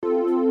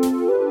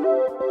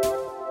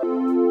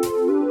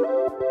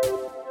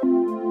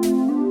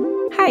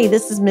Hi,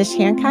 this is Mish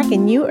Hancock,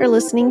 and you are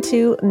listening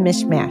to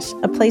Mishmash,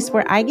 a place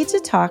where I get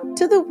to talk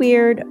to the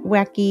weird,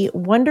 wacky,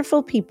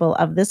 wonderful people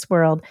of this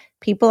world,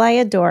 people I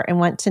adore and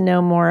want to know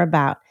more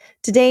about.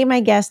 Today, my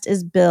guest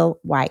is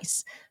Bill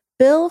Weiss.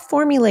 Bill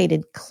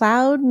formulated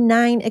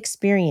Cloud9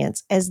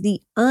 Experience as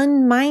the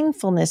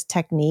unmindfulness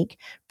technique,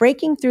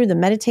 breaking through the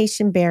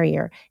meditation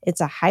barrier. It's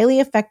a highly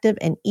effective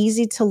and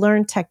easy to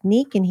learn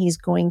technique, and he's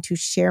going to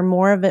share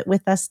more of it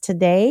with us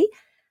today.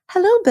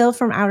 Hello, Bill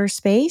from outer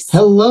space.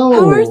 Hello.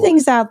 How are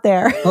things out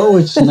there? Oh,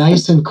 it's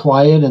nice and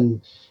quiet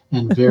and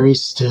very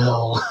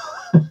still.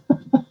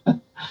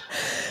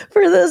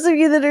 For those of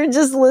you that are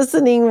just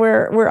listening,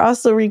 we're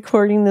also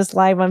recording this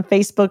live on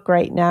Facebook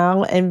right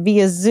now and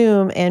via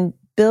Zoom. And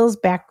Bill's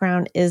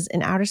background is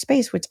in outer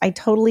space, which I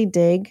totally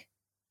dig.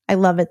 I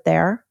love it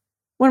there.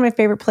 One of my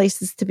favorite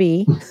places to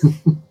be.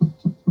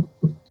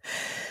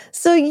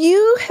 So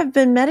you have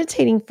been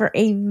meditating for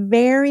a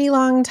very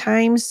long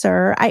time,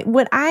 sir.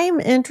 What I'm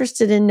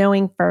interested in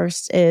knowing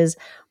first is,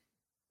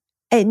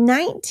 at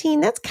 19,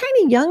 that's kind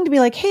of young to be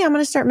like, hey, I'm going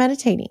to start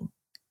meditating.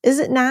 Is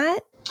it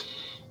not?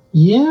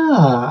 Yeah,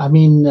 I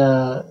mean,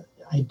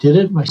 I did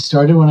it. I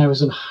started when I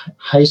was in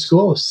high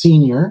school, a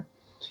senior.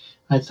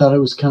 I thought it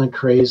was kind of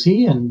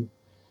crazy, and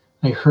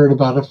I heard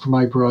about it from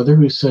my brother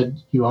who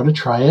said, you ought to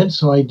try it.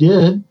 So I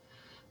did,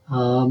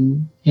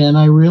 and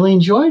I really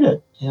enjoyed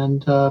it.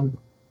 And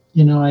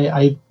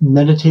I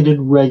meditated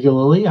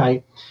regularly.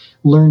 I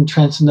learned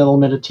Transcendental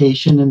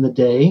Meditation in the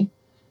day,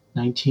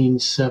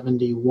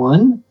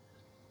 1971.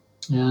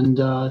 And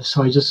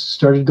so I just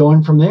started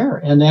going from there.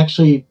 And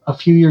actually, a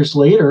few years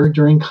later,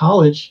 during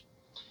college,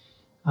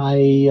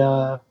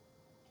 I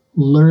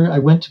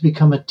went to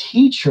become a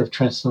teacher of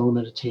Transcendental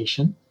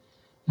Meditation.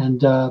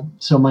 And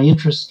so my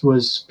interest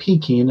was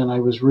peaking, and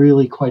I was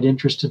really quite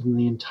interested in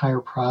the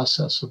entire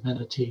process of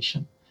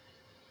meditation.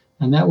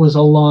 And that was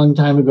a long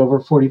time ago,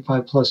 over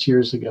 45 plus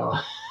years ago.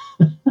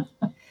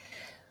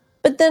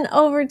 But then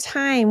over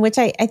time, which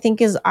I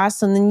think is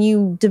awesome, then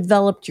you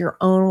developed your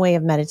own way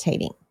of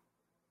meditating.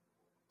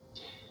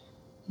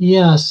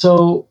 Yeah,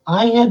 so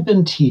I had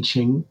been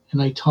teaching,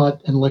 and I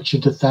taught and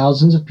lectured to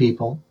thousands of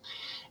people.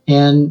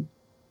 And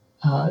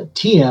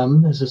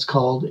TM, as it's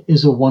called,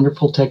 is a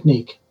wonderful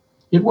technique.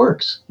 It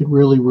works. It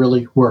really,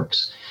 really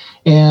works.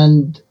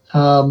 And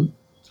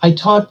I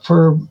taught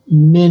for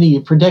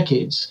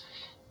decades.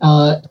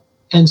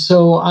 And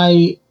so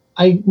I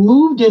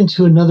moved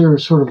into another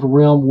sort of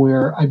realm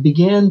where I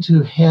began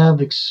to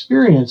have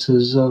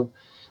experiences of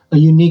a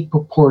unique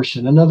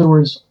proportion. In other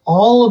words,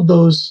 all of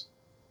those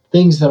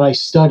things that I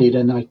studied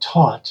and I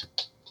taught,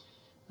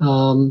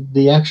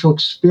 the actual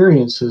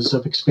experiences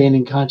of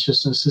expanding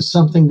consciousness is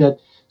something that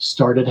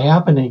started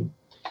happening.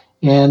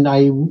 And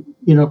I,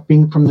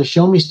 being from the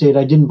show me state,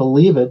 I didn't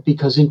believe it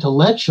because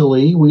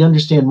intellectually we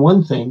understand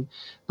one thing,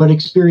 but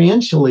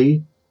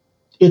experientially,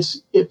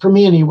 for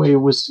me anyway, it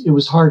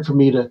was hard for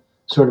me to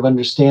sort of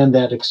understand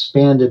that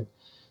expanded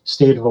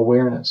state of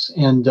awareness.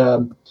 And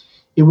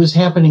it was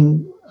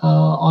happening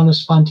on a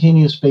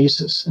spontaneous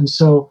basis. And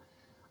so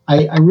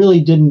I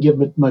really didn't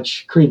give it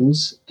much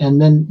credence.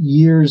 And then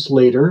years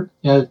later,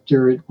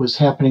 after it was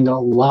happening a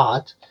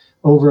lot,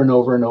 over and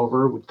over and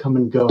over, it would come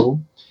and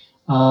go,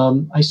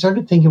 I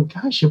started thinking,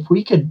 gosh, if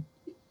we could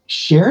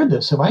share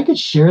this, if I could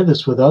share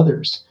this with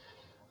others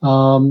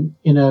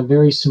in a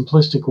very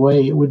simplistic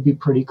way, it would be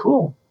pretty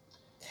cool.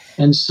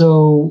 And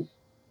so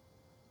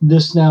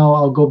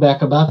I'll go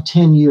back about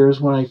 10 years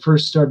when I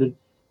first started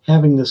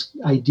having this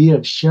idea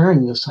of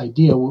sharing this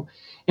idea.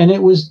 And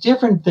it was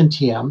different than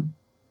TM.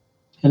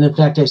 And in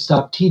fact, I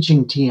stopped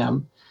teaching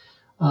TM.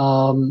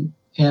 And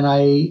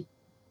I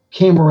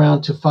came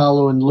around to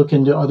follow and look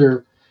into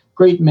other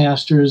great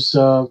masters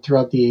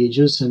throughout the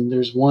ages. And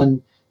there's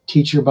one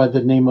teacher by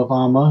the name of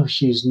Amma.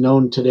 She's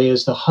known today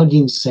as the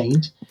Hugging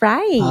Saint.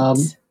 Right.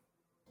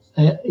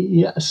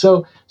 Yeah.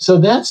 So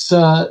that's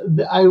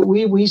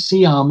we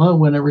see Amma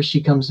whenever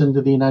she comes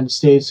into the United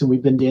States, and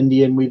we've been to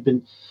India,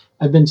 and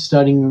I've been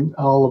studying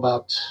all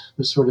about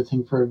this sort of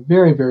thing for a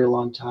very, very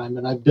long time.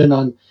 And I've been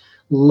on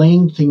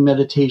lengthy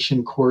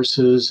meditation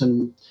courses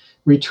and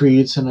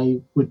retreats, and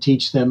I would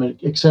teach them,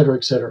 et cetera,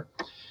 et cetera.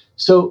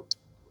 So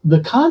the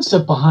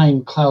concept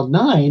behind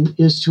Cloud9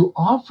 is to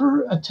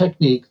offer a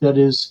technique that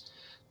is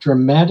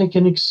dramatic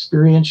and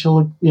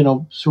experiential,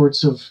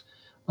 sorts of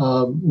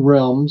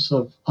realms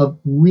of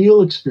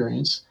real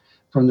experience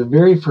from the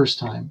very first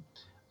time,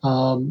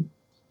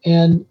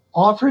 and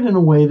offer it in a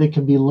way that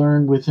can be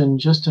learned within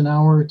just an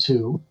hour or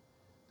two,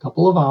 a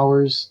couple of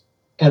hours,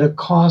 at a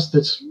cost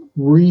that's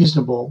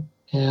reasonable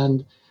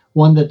and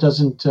one that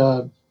doesn't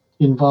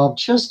involve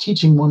just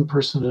teaching one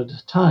person at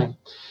a time.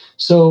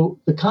 So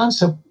the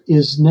concept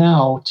is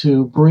now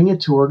to bring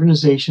it to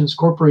organizations,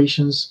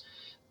 corporations,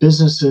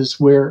 businesses,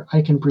 where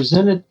I can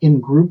present it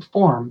in group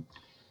form.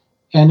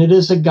 And it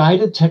is a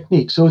guided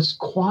technique. So it's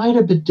quite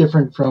a bit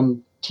different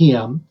from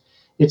TM.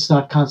 It's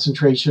not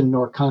concentration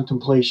nor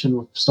contemplation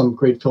with some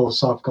great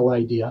philosophical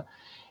idea.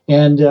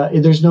 And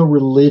there's no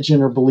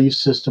religion or belief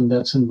system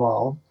that's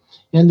involved.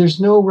 And there's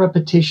no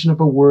repetition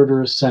of a word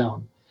or a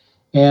sound.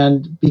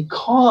 And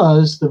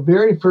because the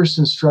very first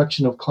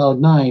instruction of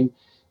Cloud9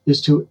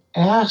 is to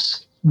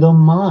ask the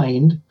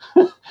mind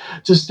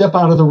to step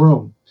out of the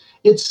room.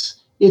 It's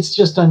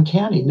just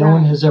uncanny. No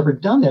one has ever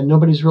done that.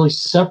 Nobody's really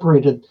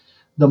separated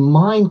the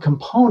mind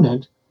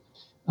component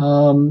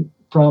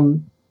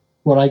from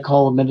what I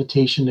call a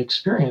meditation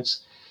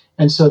experience.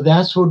 And so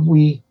that's what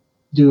we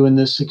do in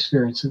this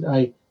experience. And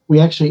I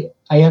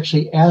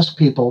actually ask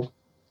people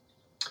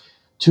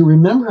to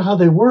remember how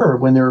they were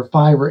when they were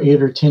 5 or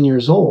 8 or 10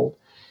 years old.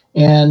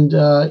 And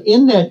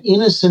in that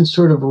innocent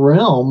sort of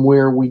realm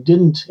where we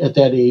didn't, at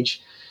that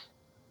age,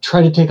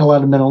 try to take a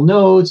lot of mental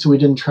notes, we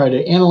didn't try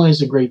to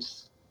analyze a great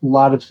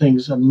lot of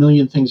things, a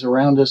million things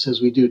around us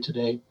as we do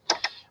today.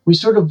 We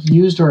sort of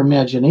used our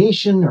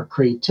imagination, our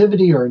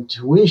creativity, our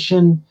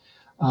intuition,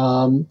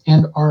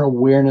 and our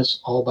awareness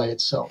all by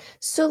itself.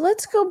 So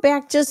let's go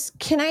back.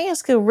 Can I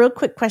ask a real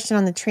quick question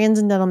on the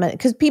transcendental meditation?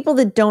 Because people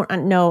that don't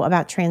know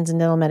about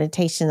transcendental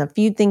meditation, a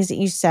few things that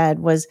you said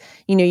was,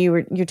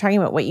 you're talking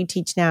about what you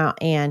teach now,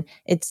 and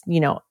it's,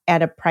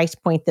 at a price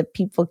point that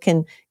people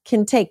can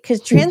take.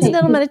 Because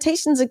transcendental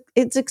meditation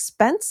it's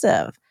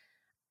expensive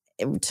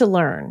to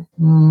learn,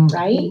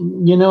 right?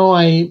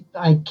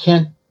 I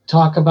can't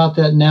talk about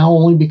that now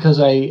only because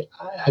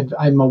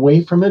I'm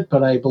away from it,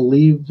 but I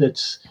believe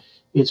that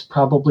it's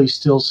probably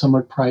still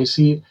somewhat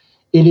pricey.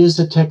 It is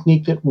a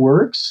technique that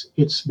works.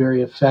 It's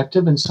very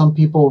effective, and some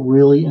people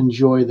really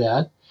enjoy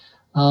that.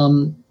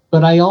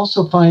 But I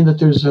also find that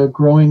there's a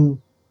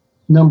growing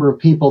number of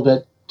people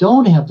that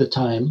don't have the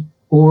time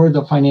or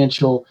the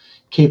financial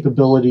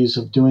capabilities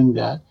of doing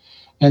that.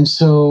 And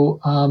so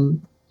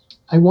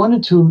I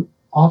wanted to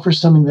offer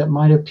something that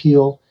might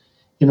appeal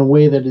in a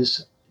way that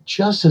is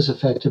just as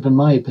effective, in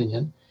my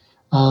opinion,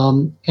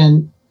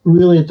 and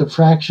really at the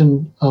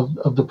fraction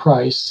of the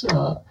price.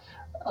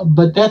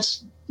 But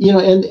that's,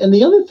 and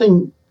the other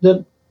thing,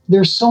 that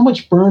there's so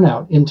much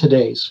burnout in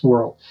today's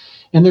world,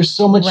 and there's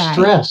so much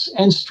stress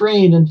and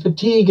strain and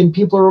fatigue, and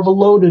people are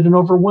overloaded and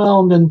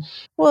overwhelmed. And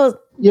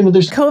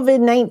there's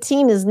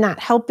COVID-19 is not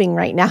helping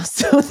right now.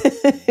 So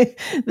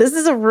this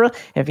is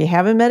if you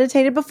haven't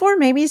meditated before,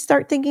 maybe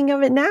start thinking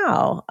of it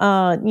now,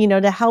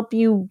 to help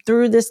you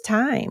through this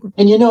time.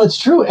 And it's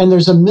true. And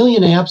there's a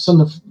million apps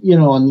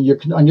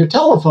on your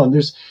telephone.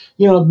 There's,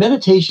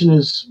 meditation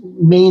is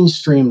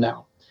mainstream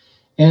now.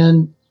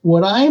 And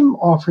what I'm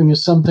offering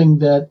is something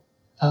that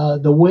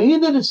the way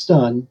that it's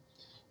done,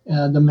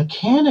 the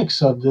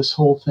mechanics of this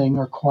whole thing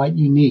are quite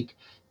unique,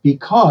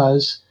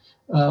 because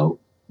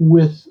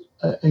with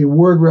a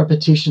word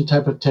repetition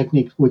type of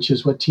technique, which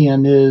is what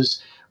TM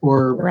is,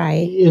 or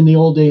in the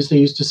old days, they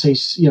used to say,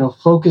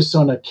 focus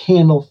on a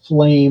candle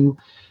flame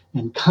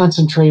and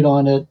concentrate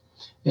on it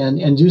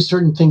and do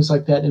certain things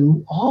like that.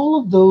 And all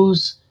of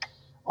those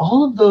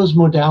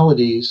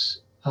modalities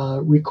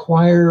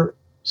require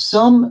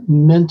some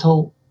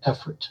mental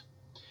effort.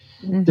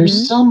 Mm-hmm.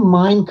 There's some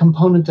mind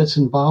component that's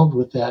involved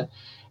with that.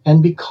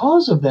 And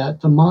because of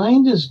that, the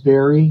mind is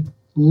very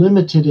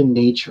limited in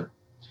nature.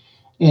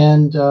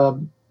 And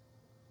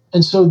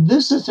so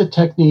this is a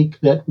technique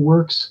that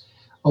works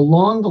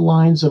along the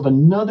lines of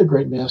another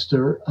great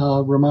master,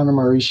 Ramana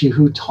Maharishi,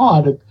 who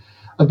taught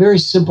a very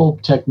simple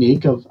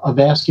technique of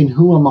asking,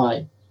 who am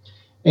I?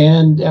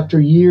 And after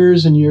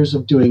years and years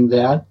of doing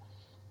that,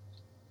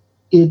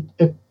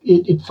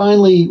 it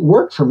finally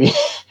worked for me.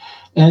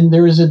 And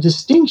there is a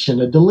distinction,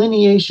 a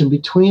delineation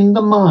between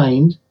the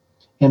mind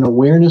and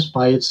awareness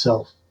by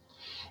itself.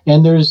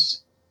 And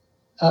there's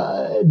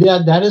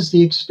that is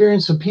the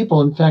experience of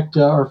people. In fact,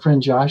 our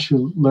friend Josh,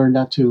 who learned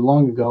not too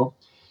long ago,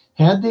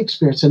 had the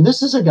experience. And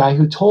this is a guy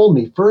who told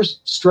me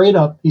first, straight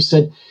up, he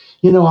said,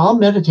 I'll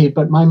meditate,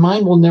 but my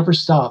mind will never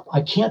stop.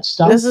 I can't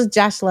stop. This is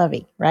Josh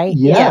Levy, right?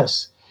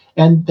 Yes.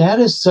 Yeah. And that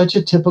is such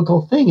a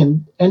typical thing.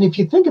 And if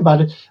you think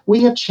about it,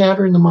 we have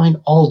chatter in the mind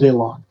all day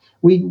long.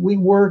 We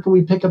work and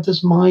we pick up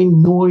this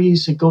mind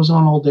noise. It goes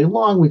on all day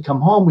long. We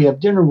come home, we have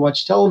dinner, we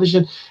watch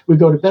television, we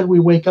go to bed, we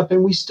wake up,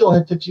 and we still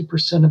have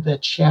 50% of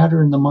that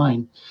chatter in the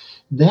mind.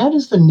 That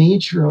is the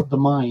nature of the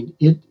mind.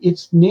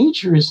 Its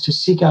nature is to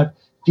seek out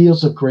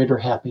fields of greater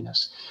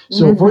happiness.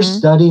 So if we're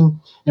studying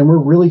and we're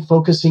really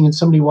focusing and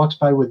somebody walks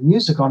by with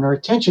music on, our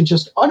attention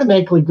just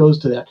automatically goes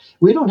to that.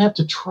 We don't have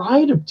to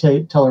try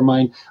to tell our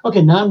mind,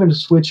 okay, now I'm going to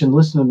switch and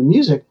listen to the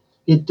music.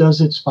 It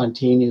does it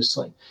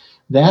spontaneously.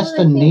 That's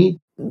the nature.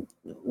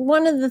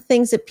 One of the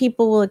things that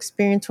people will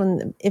experience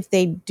if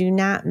they do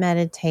not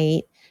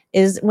meditate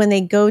is when they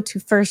go to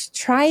first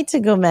try to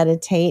go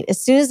meditate,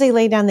 as soon as they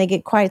lay down, they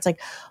get quiet. It's like,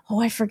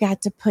 oh, I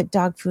forgot to put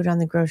dog food on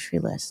the grocery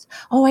list.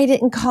 Oh, I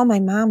didn't call my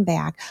mom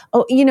back.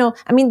 Oh,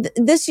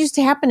 this used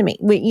to happen to me.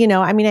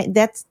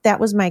 That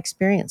was my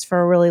experience for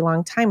a really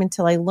long time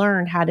until I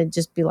learned how to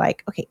just be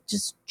like, okay,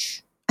 just,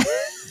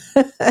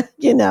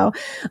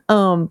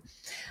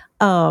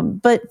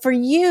 but for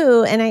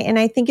you, and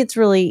I think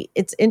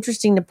it's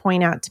interesting to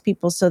point out to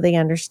people so they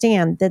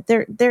understand that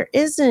there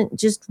isn't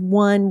just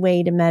one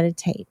way to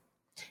meditate,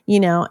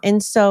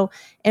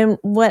 and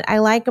what I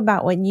like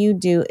about what you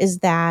do is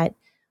that,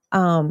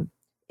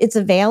 it's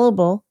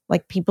available.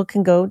 Like people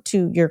can go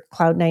to your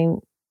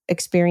Cloud9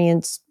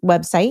 experience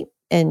website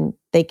and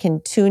they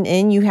can tune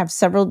in. You have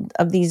several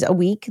of these a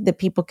week that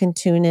people can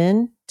tune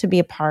in to be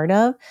a part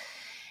of.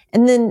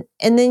 And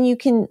then you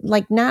can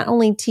like not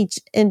only teach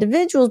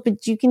individuals,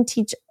 but you can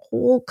teach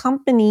whole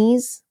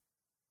companies,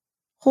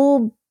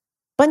 whole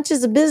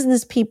bunches of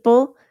business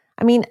people.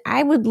 I mean,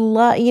 I would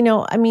love,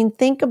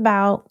 think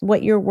about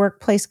what your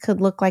workplace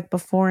could look like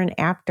before and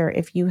after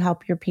if you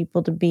help your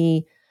people to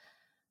be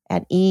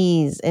at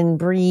ease and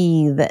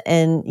breathe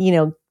and,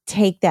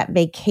 take that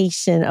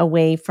vacation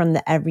away from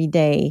the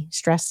everyday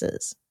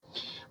stresses.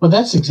 Well,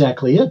 that's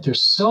exactly it.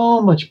 There's so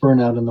much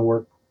burnout in the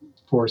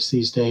workforce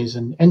these days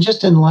and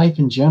just in life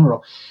in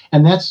general.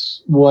 And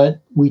that's what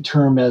we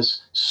term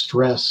as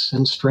stress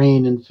and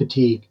strain and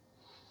fatigue.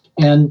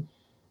 And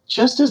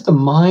just as the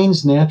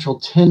mind's natural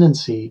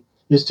tendency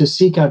is to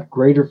seek out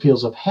greater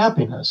feels of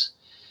happiness,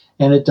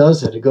 and it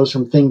does that, it goes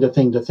from thing to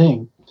thing to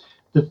thing,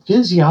 the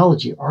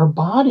physiology, our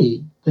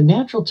body, the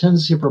natural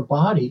tendency of our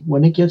body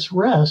when it gets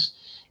rest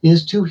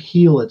is to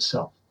heal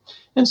itself.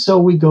 And so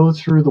we go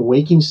through the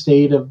waking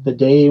state of the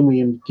day and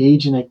we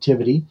engage in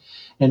activity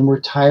and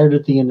we're tired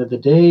at the end of the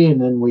day and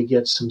then we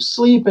get some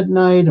sleep at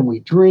night and we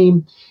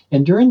dream.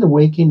 And during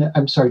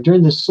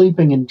the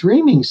sleeping and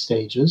dreaming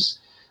stages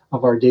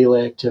of our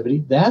daily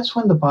activity, that's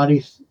when the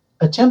body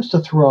attempts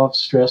to throw off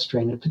stress,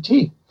 strain, and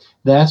fatigue.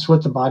 That's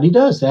what the body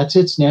does. That's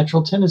its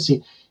natural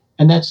tendency.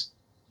 And that's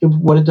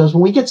what it does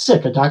when we get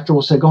sick. A doctor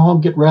will say, go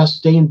home, get rest,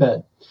 stay in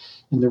bed.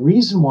 And the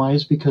reason why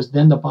is because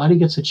then the body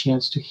gets a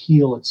chance to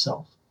heal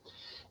itself.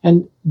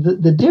 And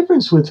the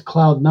difference with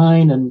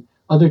Cloud9 and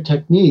other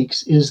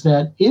techniques is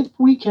that if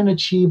we can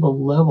achieve a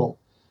level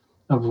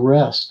of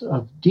rest,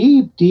 of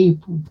deep, deep,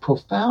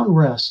 profound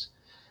rest,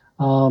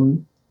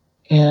 and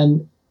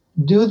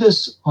do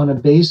this on a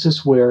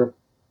basis where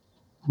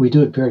we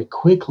do it very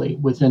quickly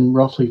within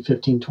roughly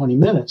 15, 20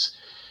 minutes,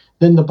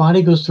 then the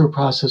body goes through a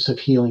process of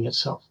healing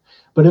itself.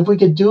 But if we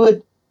could do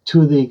it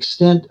to the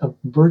extent of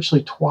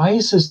virtually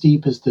twice as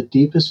deep as the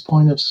deepest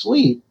point of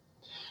sleep,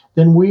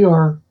 then we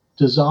are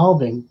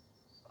dissolving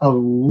a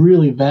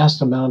really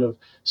vast amount of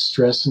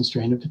stress and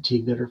strain and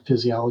fatigue that our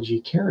physiology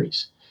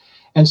carries.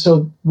 And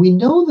so we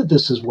know that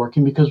this is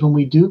working because when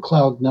we do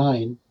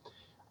Cloud9,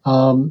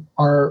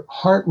 our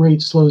heart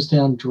rate slows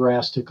down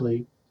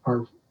drastically,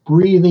 our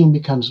breathing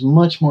becomes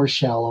much more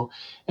shallow,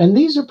 and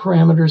these are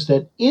parameters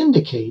that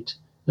indicate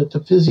that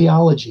the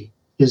physiology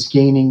is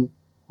gaining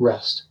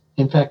rest.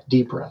 In fact,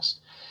 deep rest.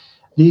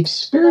 The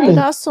experience, and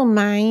also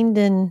mind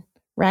and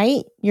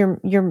right, your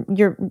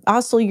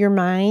also your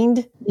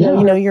mind,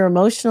 yeah. Your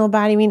emotional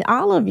body. I mean,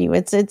 all of you.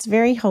 It's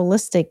very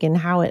holistic in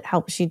how it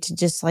helps you to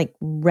just like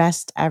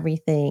rest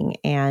everything,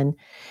 and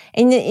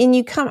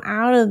you come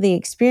out of the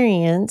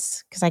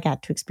experience because I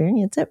got to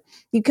experience it.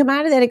 You come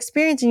out of that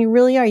experience and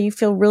you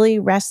feel really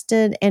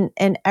rested,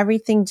 and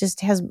everything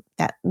just has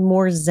that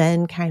more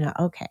Zen kind of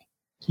okay.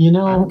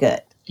 I'm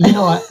good.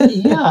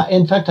 Yeah.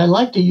 In fact, I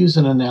like to use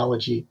an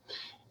analogy.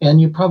 And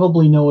you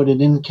probably know what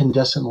an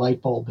incandescent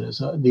light bulb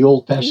is, the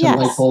old-fashioned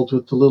light bulbs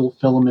with the little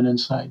filament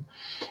inside.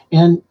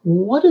 And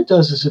what it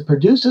does is it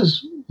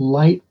produces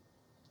light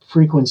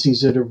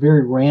frequencies that are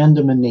very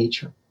random in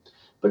nature.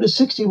 But a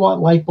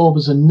 60-watt light bulb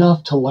is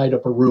enough to light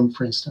up a room,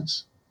 for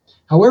instance.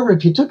 However,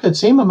 if you took that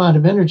same amount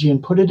of energy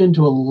and put it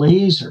into a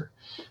laser,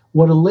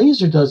 what a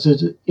laser does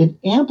is it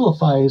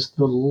amplifies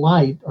the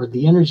light or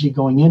the energy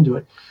going into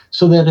it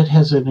so that it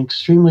has an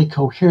extremely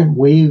coherent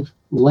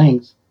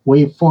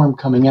waveform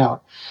coming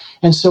out.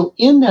 And so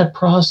in that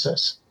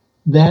process,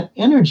 that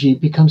energy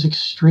becomes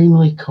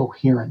extremely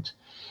coherent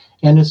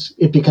and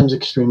it becomes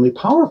extremely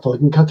powerful. It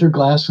can cut through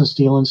glass and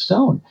steel and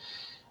stone.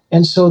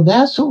 And so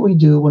that's what we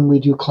do when we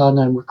do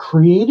Cloud9. We're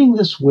creating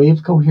this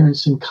wave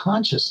coherence in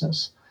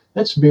consciousness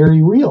that's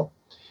very real.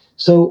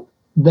 So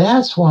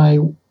that's why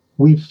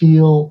we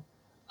feel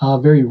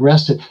very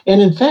rested.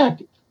 And in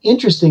fact,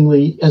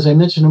 interestingly, as I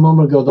mentioned a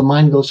moment ago, the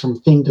mind goes from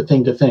thing to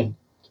thing to thing,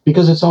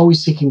 because it's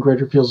always seeking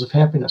greater feels of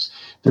happiness.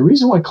 The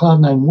reason why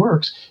Cloud9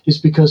 works is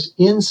because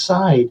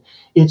inside,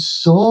 it's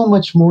so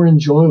much more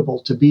enjoyable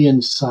to be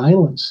in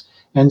silence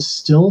and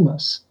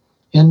stillness.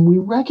 And we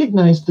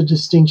recognize the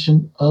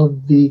distinction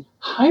of the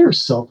higher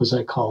self, as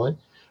I call it,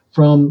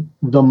 from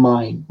the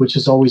mind, which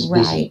is always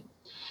busy. Right.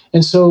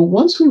 And so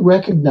once we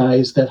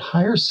recognize that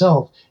higher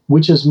self,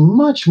 which is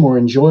much more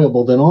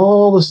enjoyable than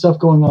all the stuff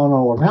going on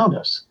all around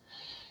us,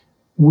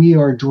 we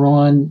are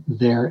drawn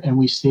there and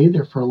we stay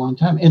there for a long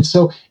time. And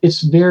so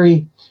it's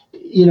very,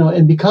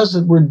 and because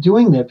we're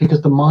doing that,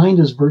 because the mind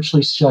is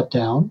virtually shut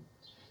down,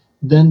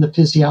 then the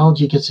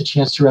physiology gets a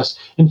chance to rest.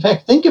 In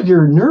fact, think of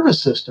your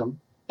nervous system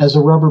as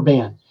a rubber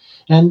band.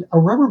 And a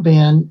rubber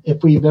band,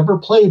 if we've ever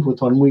played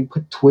with one, we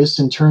put twists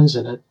and turns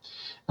in it.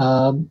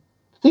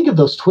 Think of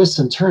those twists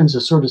and turns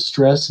as sort of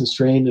stress and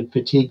strain and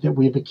fatigue that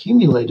we've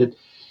accumulated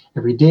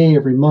every day,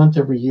 every month,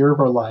 every year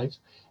of our life.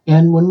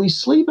 And when we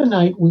sleep at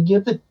night, we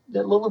give that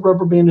little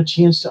rubber band a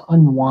chance to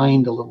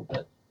unwind a little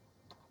bit.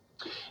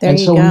 There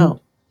you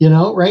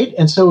go. Right?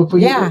 And so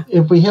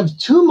if we have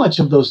too much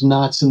of those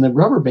knots in the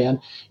rubber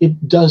band,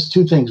 it does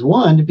two things.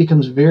 One, it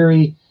becomes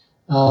very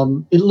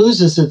it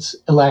loses its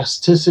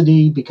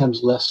elasticity,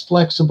 becomes less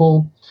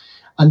flexible,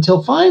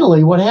 until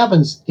finally, what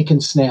happens? It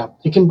can snap,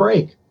 it can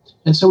break.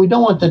 And so we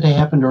don't want that to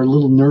happen to our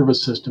little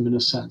nervous system in a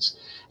sense.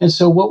 And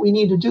so what we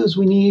need to do is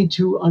we need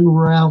to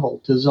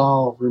unravel,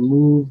 dissolve,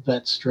 remove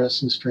that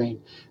stress and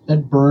strain,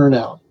 that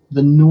burnout,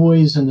 the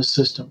noise in the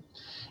system.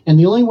 And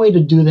the only way to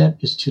do that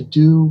is to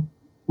do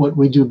what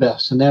we do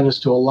best, and that is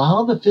to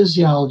allow the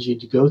physiology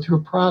to go through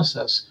a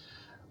process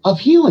of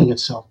healing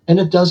itself. And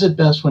it does it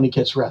best when it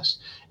gets rest.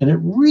 And it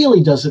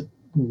really does it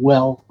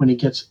well when it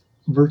gets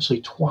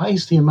virtually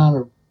twice the amount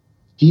of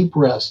deep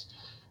rest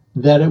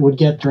that it would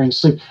get during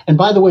sleep. And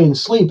by the way, in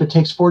sleep, it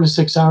takes 4 to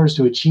 6 hours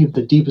to achieve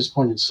the deepest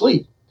point in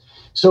sleep.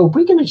 So if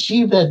we can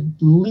achieve that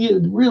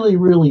really,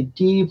 really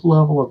deep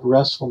level of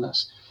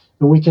restfulness,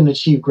 then we can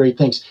achieve great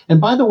things. And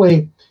by the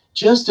way,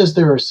 just as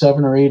there are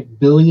 7 or 8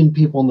 billion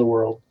people in the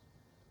world,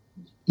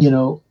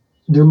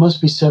 there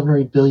must be 7 or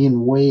 8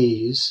 billion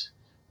ways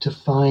to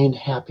find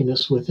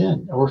happiness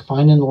within, or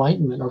find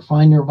enlightenment, or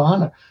find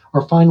nirvana,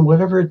 or find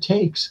whatever it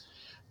takes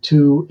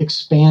to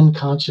expand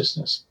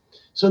consciousness.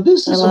 So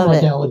this is a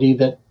modality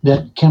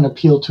that can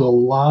appeal to a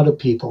lot of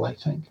people, I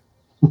think.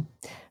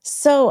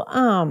 So,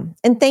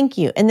 and thank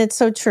you. And it's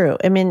so true.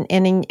 I mean,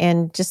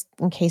 and just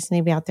in case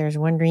anybody out there is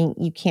wondering,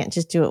 you can't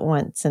just do it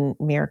once and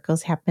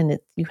miracles happen.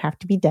 You have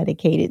to be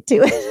dedicated to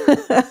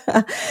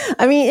it.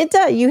 I mean, it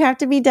does. You have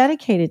to be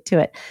dedicated to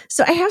it.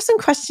 So I have some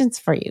questions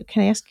for you.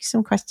 Can I ask you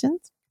some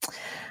questions?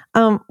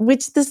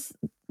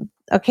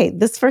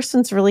 This first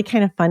one's really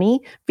kind of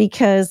funny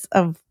because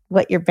of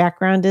what your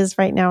background is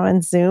right now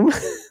on Zoom.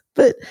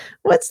 But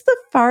what's the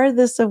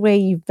farthest away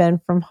you've been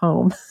from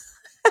home?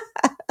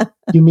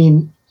 You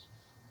mean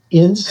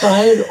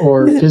inside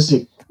or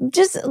physically?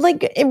 Just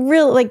like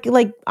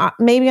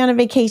maybe on a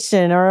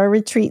vacation or a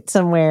retreat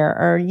somewhere,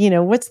 or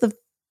what's the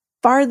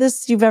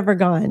farthest you've ever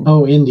gone?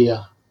 Oh,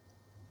 India.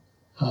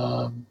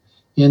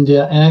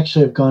 India. And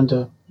actually, I've gone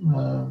to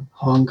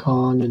Hong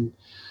Kong and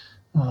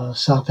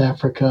South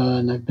Africa,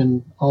 and I've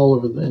been all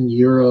over in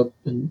Europe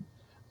and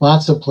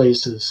lots of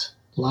places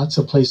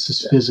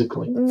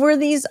physically. Were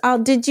these?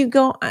 Did you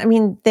go? I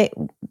mean,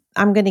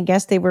 I'm going to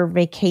guess they were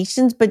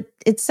vacations, but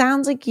it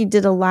sounds like you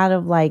did a lot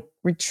of like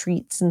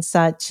retreats and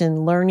such,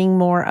 and learning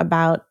more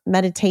about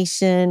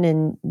meditation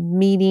and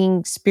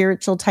meeting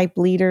spiritual type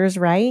leaders,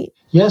 right?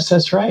 Yes,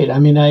 that's right. I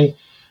mean, I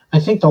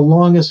think the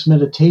longest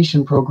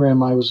meditation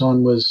program I was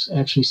on was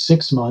actually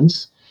 6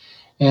 months.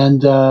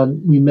 And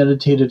we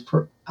meditated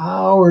for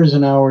hours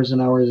and hours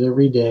and hours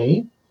every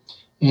day.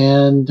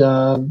 And,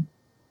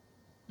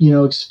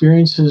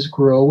 experiences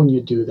grow when you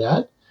do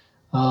that.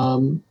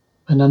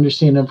 An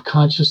understanding of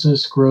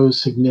consciousness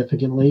grows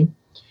significantly.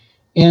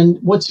 And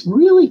what's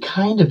really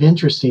kind of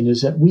interesting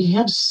is that we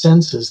have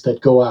senses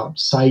that go out: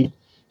 sight,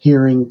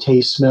 hearing,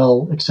 taste,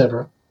 smell,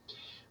 etc.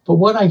 But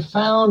what I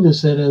found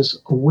is that as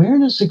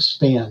awareness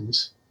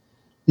expands,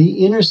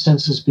 the inner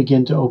senses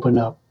begin to open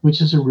up,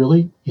 which is a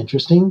really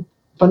interesting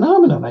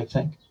phenomenon, I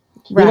think.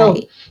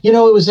 Right.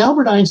 It was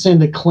Albert Einstein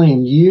that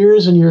claimed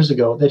years and years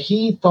ago that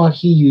he thought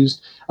he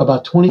used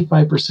about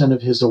 25%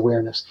 of his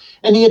awareness.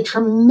 And he had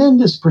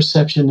tremendous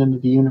perception into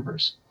the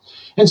universe.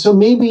 And so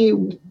maybe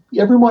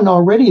everyone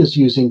already is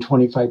using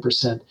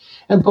 25%.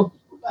 But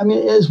I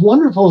mean, as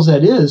wonderful as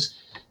that is,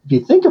 if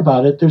you think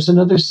about it, there's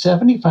another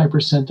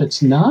 75%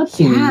 that's not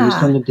being used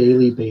on a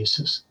daily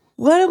basis.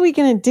 What are we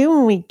going to do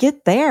when we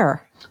get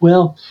there?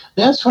 Well,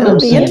 that's what I'm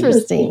saying.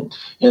 Interesting.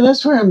 Yeah,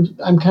 that's where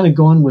I'm kind of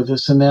going with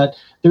this, and that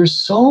there's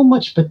so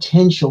much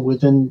potential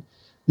within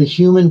the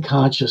human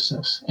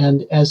consciousness,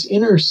 and as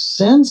inner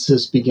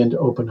senses begin to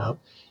open up,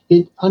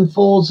 it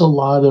unfolds a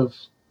lot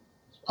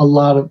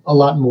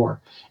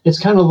more. It's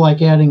kind of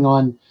like adding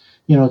on,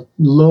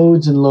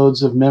 loads and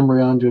loads of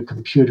memory onto a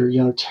computer,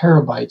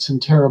 terabytes and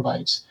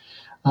terabytes.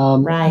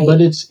 Right.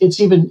 But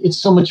it's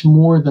so much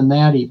more than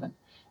that even.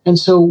 And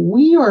so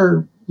we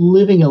are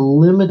living a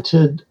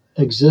limited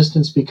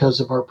existence because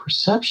of our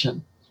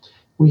perception.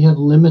 We have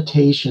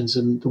limitations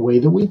in the way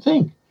that we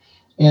think.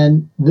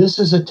 And this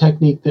is a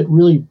technique that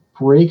really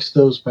breaks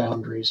those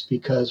boundaries,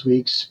 because we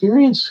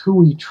experience who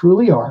we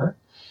truly are,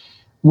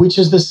 which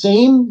is the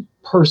same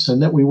person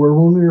that we were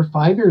when we were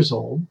 5 years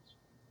old,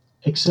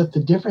 except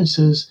the difference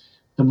is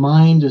the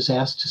mind is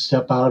asked to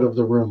step out of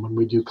the room when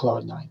we do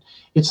Cloud 9.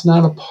 It's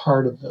not a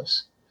part of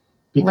this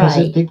because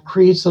it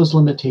creates those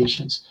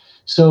limitations.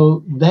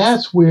 So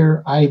that's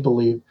where I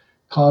believe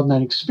Cloud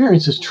 9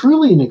 experience is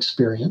truly an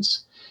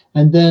experience.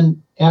 And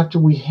then after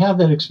we have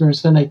that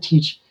experience, then I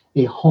teach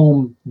a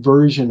home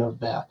version of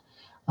that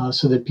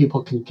so that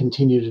people can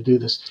continue to do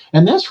this.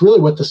 And that's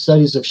really what the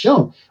studies have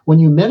shown. When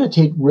you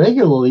meditate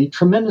regularly,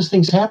 tremendous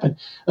things happen.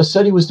 A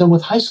study was done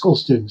with high school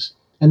students,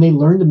 and they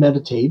learned to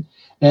meditate.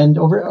 And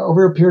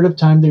over a period of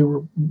time, they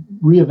were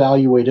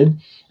reevaluated,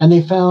 and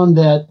they found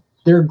that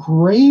their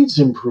grades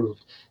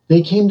improved.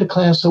 They came to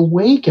class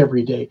awake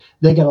every day.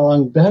 They got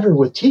along better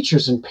with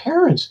teachers and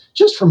parents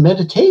just from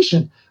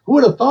meditation. Who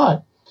would have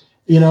thought?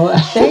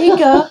 There you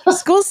go.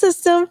 School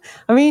system.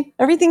 I mean,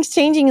 everything's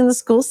changing in the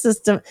school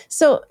system.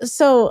 So,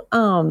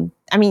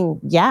 I mean,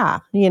 yeah,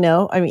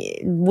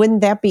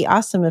 wouldn't that be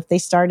awesome if they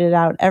started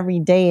out every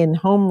day in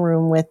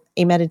homeroom with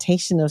a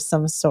meditation of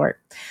some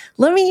sort?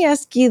 Let me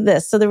ask you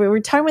this. So that we're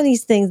talking about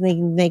these things,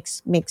 and they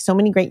make so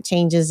many great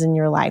changes in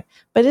your life.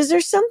 But is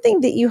there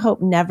something that you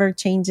hope never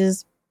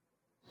changes?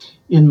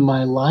 In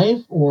my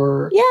life,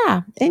 or?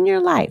 Yeah, in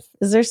your life.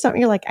 Is there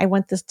something you're like, I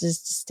want this to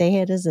just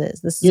stay as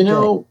is? This is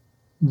good.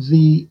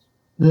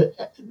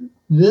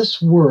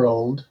 This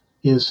world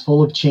is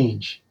full of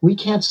change. We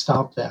can't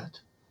stop that.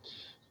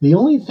 The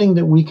only thing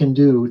that we can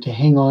do to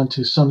hang on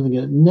to something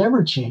that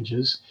never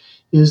changes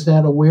is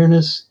that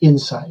awareness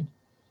inside.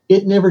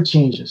 It never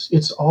changes.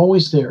 It's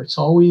always there. It's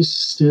always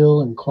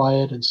still and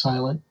quiet and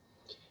silent.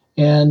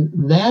 And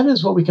that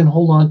is what we can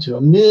hold on to.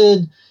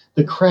 Amid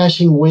the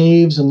crashing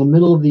waves in the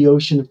middle of the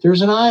ocean, if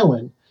there's an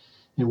island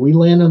and we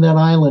land on that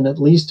island,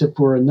 at least if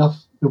we're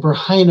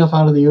high enough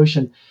out of the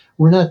ocean,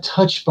 we're not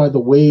touched by the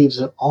waves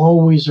that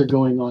always are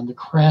going on, the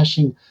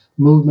crashing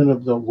movement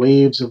of the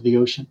waves of the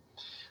ocean.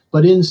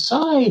 But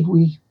inside,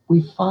 we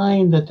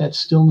find that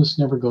stillness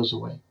never goes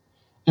away.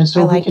 And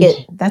so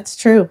that's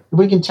true.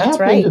 We can tap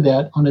into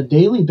that on a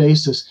daily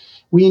basis.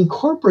 We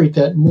incorporate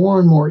that more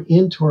and more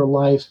into our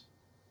life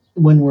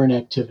when we're in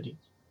activity.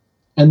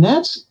 And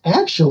that's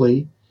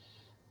actually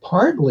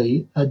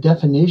partly a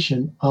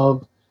definition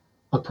of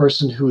a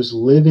person who is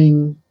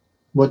living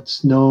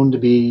what's known to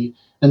be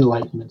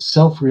enlightenment,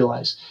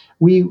 self-realized.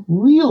 We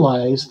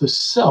realize the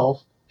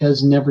self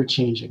as never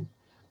changing.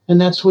 And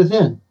that's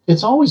within.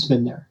 It's always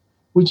been there.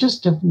 We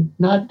just have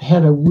not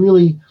had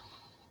we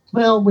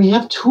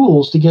have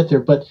tools to get there,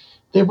 but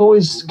they've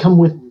always come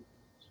with,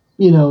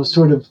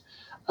 sort of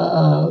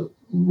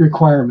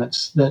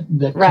requirements that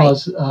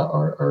cause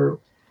our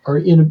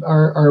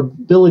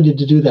ability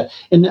to do that.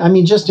 And I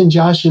mean, just in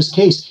Josh's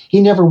case,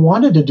 he never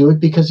wanted to do it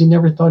because he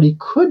never thought he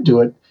could do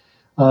it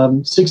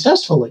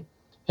successfully.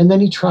 And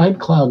then he tried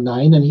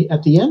Cloud9, and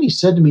at the end he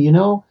said to me,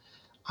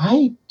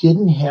 I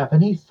didn't have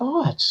any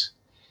thoughts.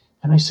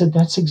 And I said,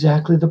 that's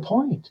exactly the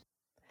point.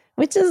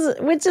 Which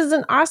is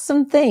an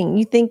awesome thing.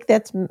 You think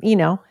that's,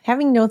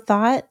 having no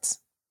thoughts,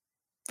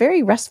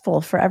 very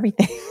restful for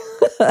everything.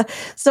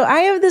 So I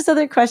have this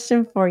other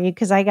question for you,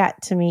 because I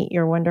got to meet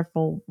your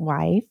wonderful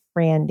wife,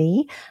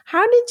 Randy.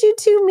 How did you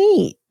two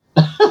meet?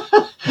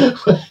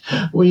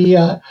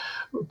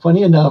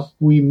 Funny enough,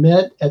 we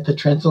met at the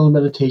Transcendental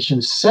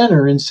Meditation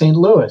Center in St.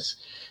 Louis.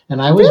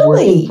 And I was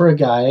working for a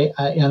guy,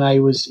 and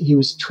he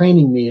was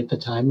training me at the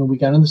time, and we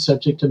got on the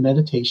subject of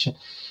meditation.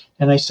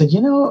 And I said,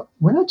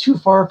 we're not too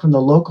far from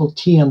the local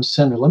TM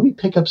Center. Let me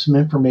pick up some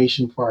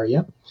information for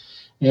you.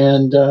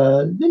 And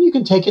then you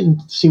can take it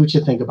and see what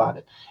you think about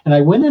it. And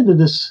I went into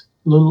this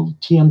little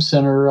TM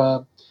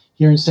Center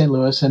here in St.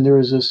 Louis, and there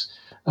was this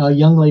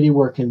young lady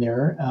working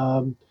there.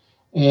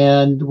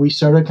 And we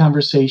started a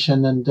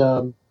conversation,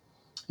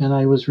 and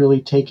I was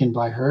really taken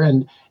by her.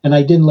 And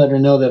I didn't let her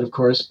know that, of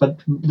course. But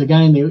the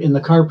guy in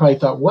the car probably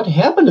thought, what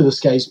happened to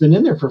this guy? He's been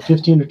in there for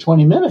 15 or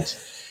 20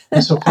 minutes.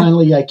 And so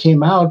finally I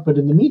came out. But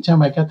in the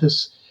meantime, I got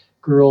this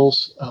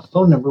girl's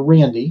phone number,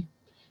 Randy,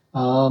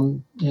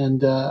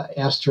 and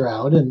asked her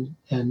out. And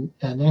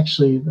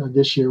actually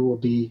this year will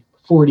be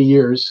 40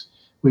 years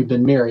we've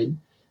been married.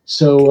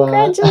 So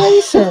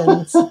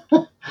congratulations.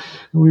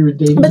 We were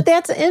dating. But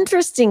that's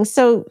interesting.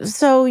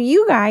 So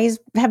you guys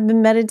have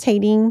been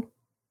meditating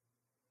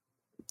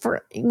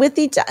with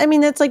each. I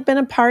mean, that's like been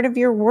a part of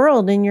your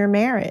world in your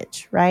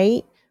marriage,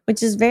 right?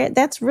 Which is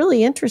that's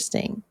really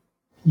interesting.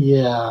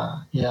 Yeah.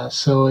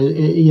 So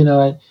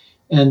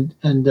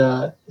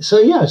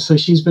so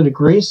she's been a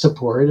great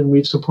support, and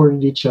we've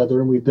supported each other,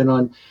 and we've been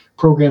on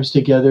programs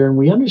together, and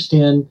we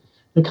understand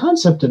the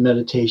concept of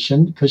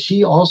meditation because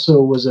she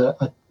also was a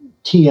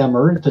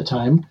TMer at the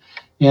time,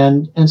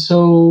 and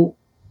so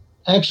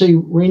actually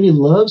Randy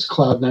loves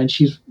Cloud9.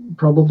 She's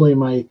probably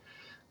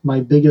my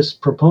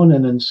biggest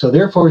proponent, and so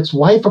therefore it's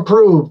wife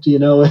approved.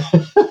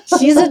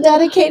 She's a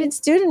dedicated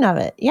student of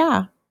it.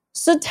 Yeah.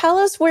 So tell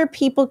us where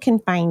people can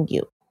find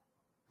you.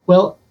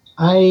 Well,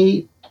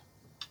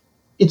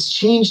 it's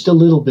changed a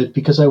little bit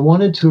because I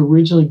wanted to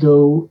originally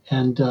go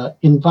and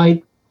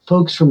invite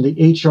folks from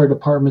the HR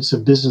departments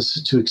of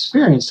businesses to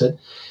experience it.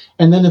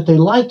 And then if they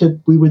liked it,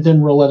 we would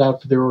then roll it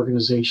out for their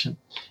organization.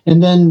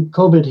 And then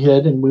COVID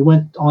hit and we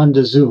went on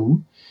to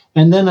Zoom.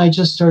 And then I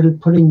just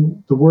started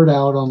putting the word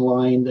out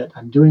online that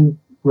I'm doing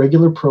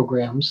regular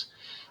programs.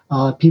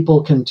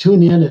 People can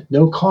tune in at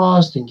no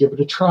cost and give it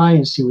a try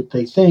and see what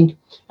they think.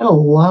 And a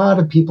lot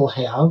of people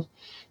have.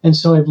 And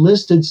so I've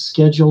listed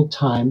scheduled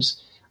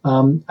times.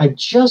 I've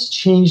just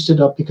changed it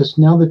up because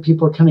now that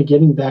people are kind of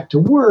getting back to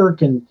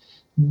work and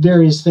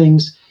various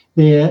things,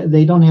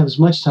 they don't have as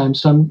much time.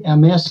 So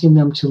I'm asking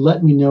them to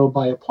let me know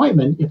by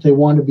appointment if they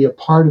want to be a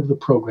part of the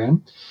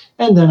program.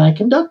 And then I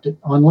conduct it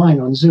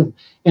online on Zoom.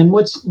 And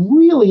what's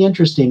really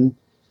interesting,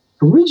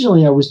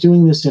 originally I was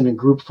doing this in a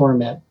group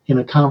format, in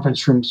a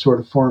conference room sort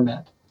of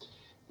format.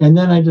 And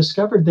then I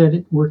discovered that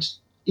it works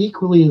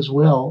equally as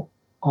well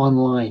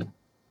online.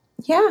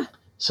 Yeah.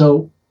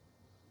 So,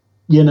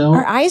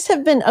 our eyes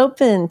have been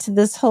open to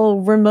this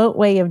whole remote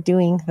way of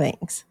doing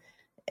things.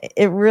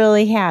 It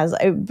really has.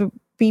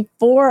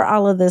 Before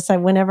all of this,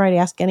 whenever I'd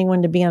ask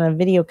anyone to be on a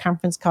video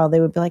conference call, they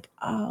would be like,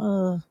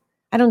 "Oh,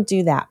 I don't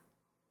do that."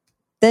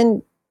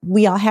 Then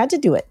we all had to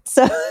do it.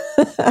 So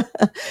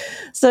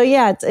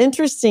yeah, it's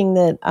interesting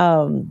that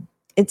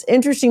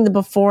the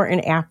before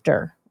and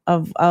after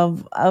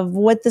of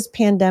what this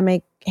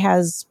pandemic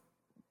has,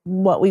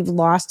 what we've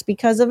lost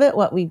because of it,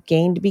 what we've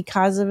gained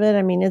because of it.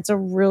 I mean, it's a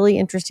really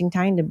interesting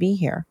time to be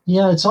here.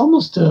 Yeah, it's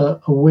almost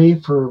a way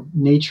for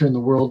nature and the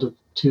world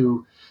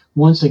to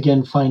once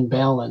again find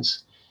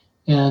balance.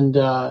 And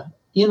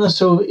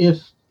so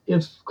if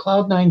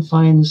Cloud9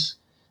 finds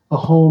a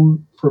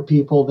home for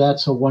people,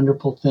 that's a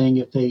wonderful thing.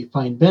 If they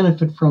find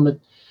benefit from it,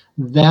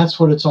 that's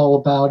what it's all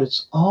about.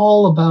 It's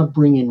all about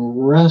bringing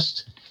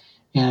rest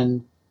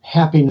and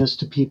happiness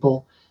to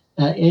people,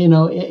 in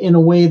a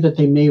way that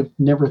they may have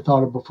never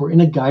thought of before,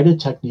 in a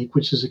guided technique,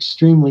 which is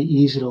extremely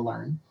easy to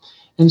learn.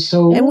 And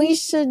we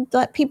should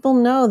let people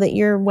know that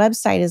your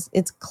website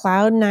it's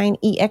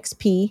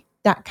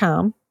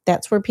cloud9exp.com.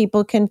 That's where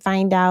people can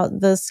find out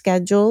the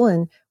schedule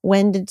and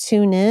when to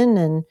tune in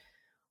and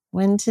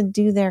when to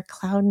do their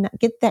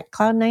get that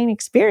Cloud9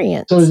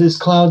 experience. So it is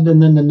Cloud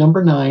and then the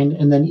number 9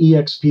 and then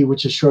EXP,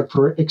 which is short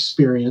for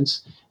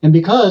experience. And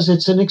because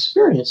it's an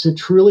experience, it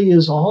truly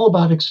is all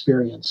about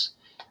experience.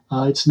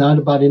 It's not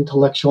about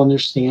intellectual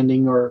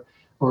understanding or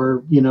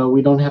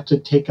we don't have to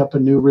take up a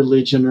new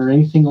religion or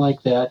anything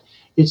like that.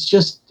 It's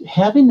just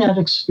having that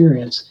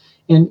experience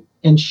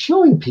and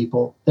showing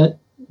people that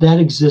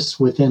exists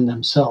within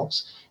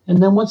themselves.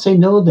 And then once they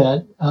know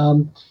that,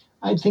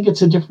 I think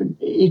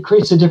it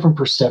creates a different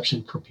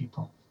perception for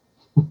people.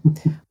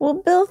 Well,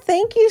 Bill,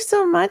 thank you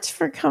so much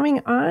for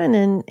coming on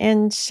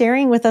and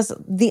sharing with us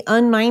the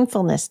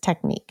unmindfulness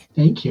technique.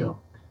 Thank you.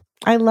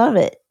 I love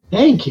it.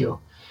 Thank you.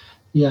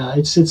 Yeah,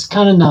 it's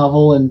kind of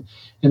novel, and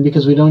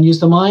because we don't use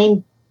the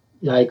mind,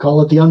 I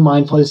call it the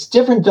unmindful. It's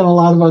different than a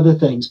lot of other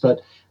things, but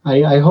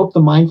I hope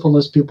the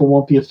mindfulness people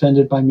won't be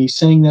offended by me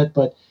saying that,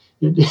 but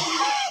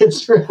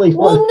it's really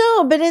well,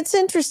 no, but it's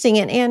interesting,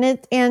 and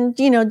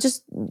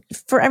just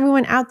for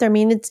everyone out there, I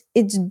mean, it's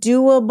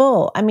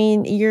doable. I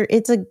mean,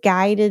 it's a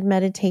guided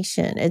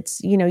meditation. It's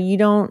you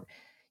don't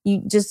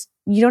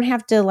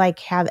have to like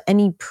have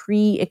any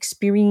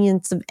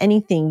pre-experience of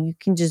anything. You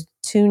can just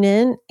tune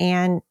in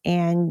and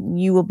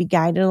you will be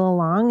guided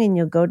along, and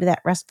you'll go to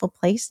that restful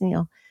place, and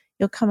you'll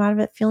come out of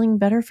it feeling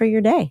better for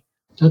your day.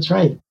 That's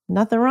right.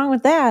 Nothing wrong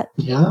with that.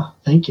 Yeah.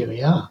 Thank you.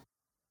 Yeah.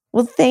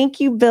 Well, thank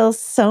you, Bill,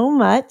 so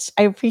much.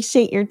 I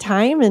appreciate your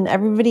time. And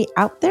everybody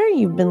out there,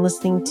 you've been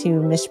listening to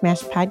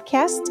Mishmash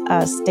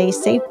Podcast. Stay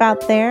safe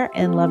out there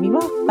and love you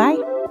all.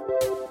 Bye.